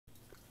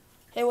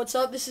Hey, what's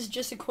up? This is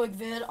just a quick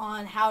vid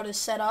on how to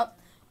set up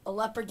a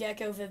leopard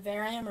gecko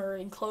vivarium or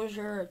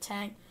enclosure or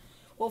tank.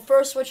 Well,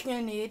 first what you're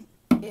going to need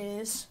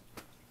is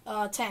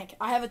a tank.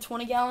 I have a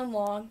 20-gallon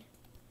long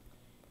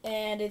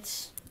and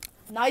it's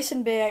nice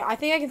and big. I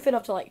think I can fit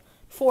up to like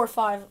 4 or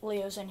 5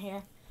 Leos in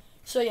here.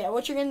 So yeah,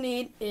 what you're going to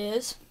need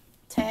is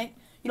tank.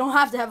 You don't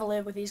have to have a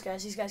lid with these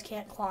guys. These guys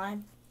can't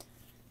climb.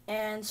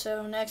 And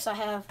so next I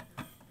have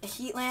a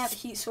heat lamp, a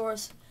heat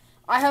source.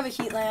 I have a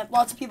heat lamp.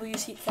 Lots of people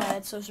use heat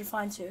fads, so those are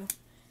fine too.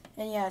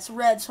 And yeah, it's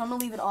red, so I'm going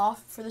to leave it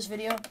off for this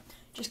video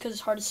just because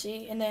it's hard to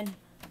see. And then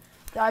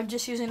I'm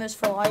just using this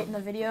for light in the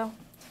video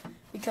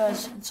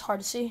because it's hard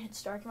to see.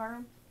 It's dark in my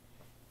room.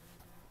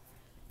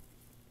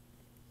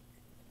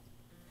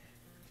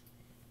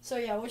 So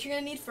yeah, what you're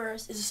going to need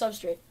first is a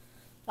substrate.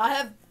 I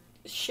have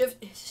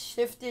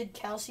shifted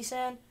calci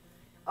sand.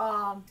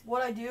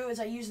 What I do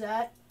is I use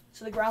that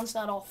so the ground's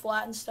not all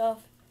flat and stuff.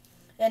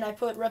 And I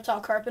put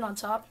reptile carpet on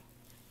top.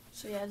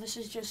 So yeah, this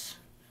is just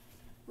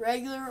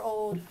regular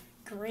old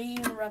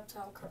green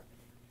reptile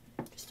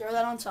carpet. Just throw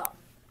that on top.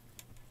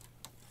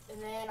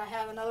 And then I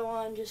have another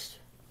one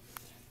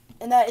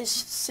and that is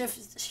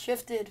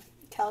shifted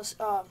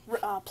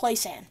play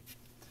sand.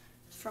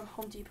 It's from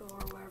Home Depot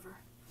or wherever.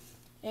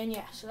 And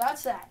yeah, so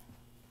that's that.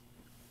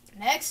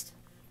 Next,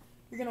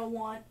 you're going to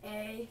want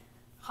a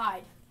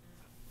hide.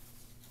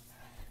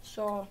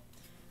 So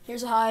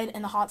here's a hide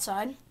and the hot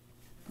side.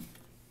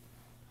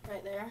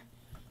 Right there.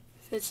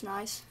 Fits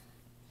nice.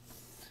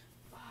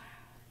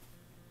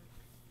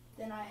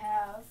 Then I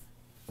have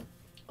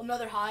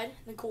another hide,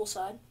 the cool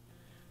side.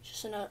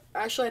 Just another,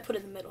 actually I put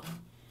it in the middle.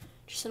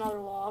 Just another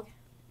log.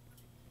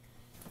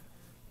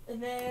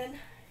 And then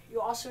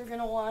you also are going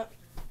to want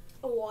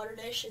a water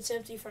dish. It's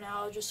empty for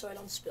now just so I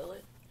don't spill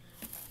it.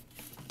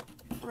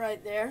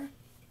 Right there.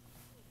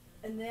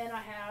 And then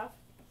I have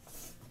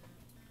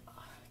a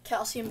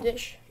calcium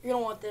dish. You're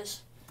going to want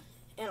this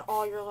in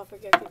all your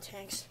leopard gecko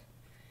tanks.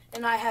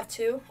 And I have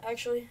two,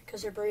 actually,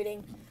 because they're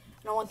breeding.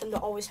 And I want them to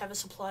always have a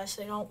supply so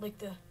they don't lick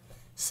the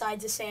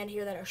sides of sand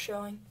here that are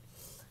showing.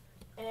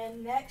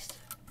 And next,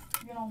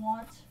 you're going to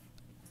want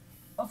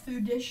a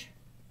food dish.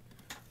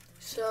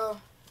 So,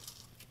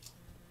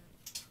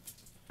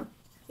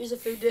 here's a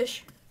food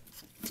dish.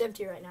 It's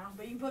empty right now,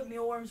 but you can put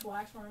mealworms,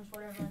 waxworms,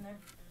 whatever in there.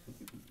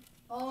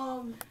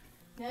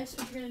 Next,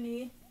 what you're going to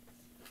need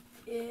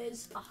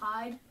is a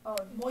hide,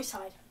 moist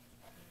hide.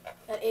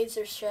 That aids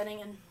their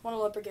shedding, and one of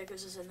the leopard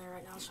geckos is in there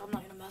right now, so I'm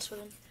not going to mess with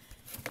him.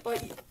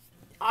 But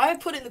I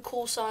put it in the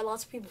cool side.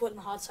 Lots of people put it in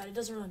the hot side. It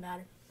doesn't really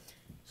matter,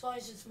 as long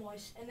as it's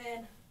moist. And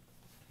then,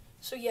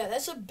 so yeah,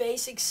 that's a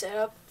basic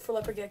setup for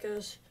leopard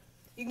geckos.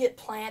 You can get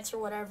plants or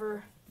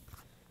whatever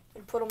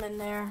and put them in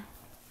there.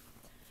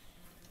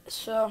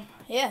 So,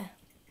 yeah,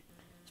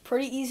 it's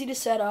pretty easy to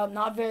set up,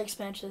 not very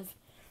expensive.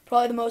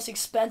 Probably the most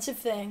expensive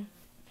thing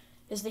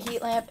is the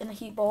heat lamp and the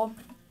heat bulb.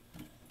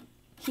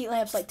 Heat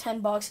lamp's like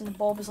 $10 and the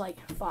bulb is like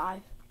 $5.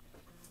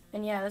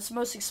 And yeah, that's the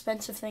most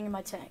expensive thing in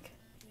my tank.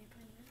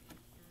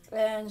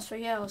 And so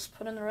yeah, let's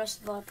put in the rest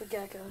of the leopard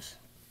geckos.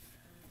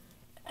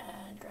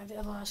 And grab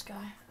the last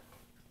guy.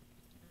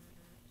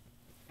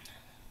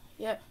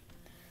 Yep.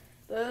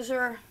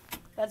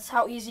 That's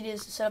how easy it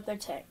is to set up their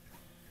tank.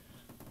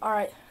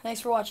 Alright,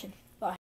 thanks for watching.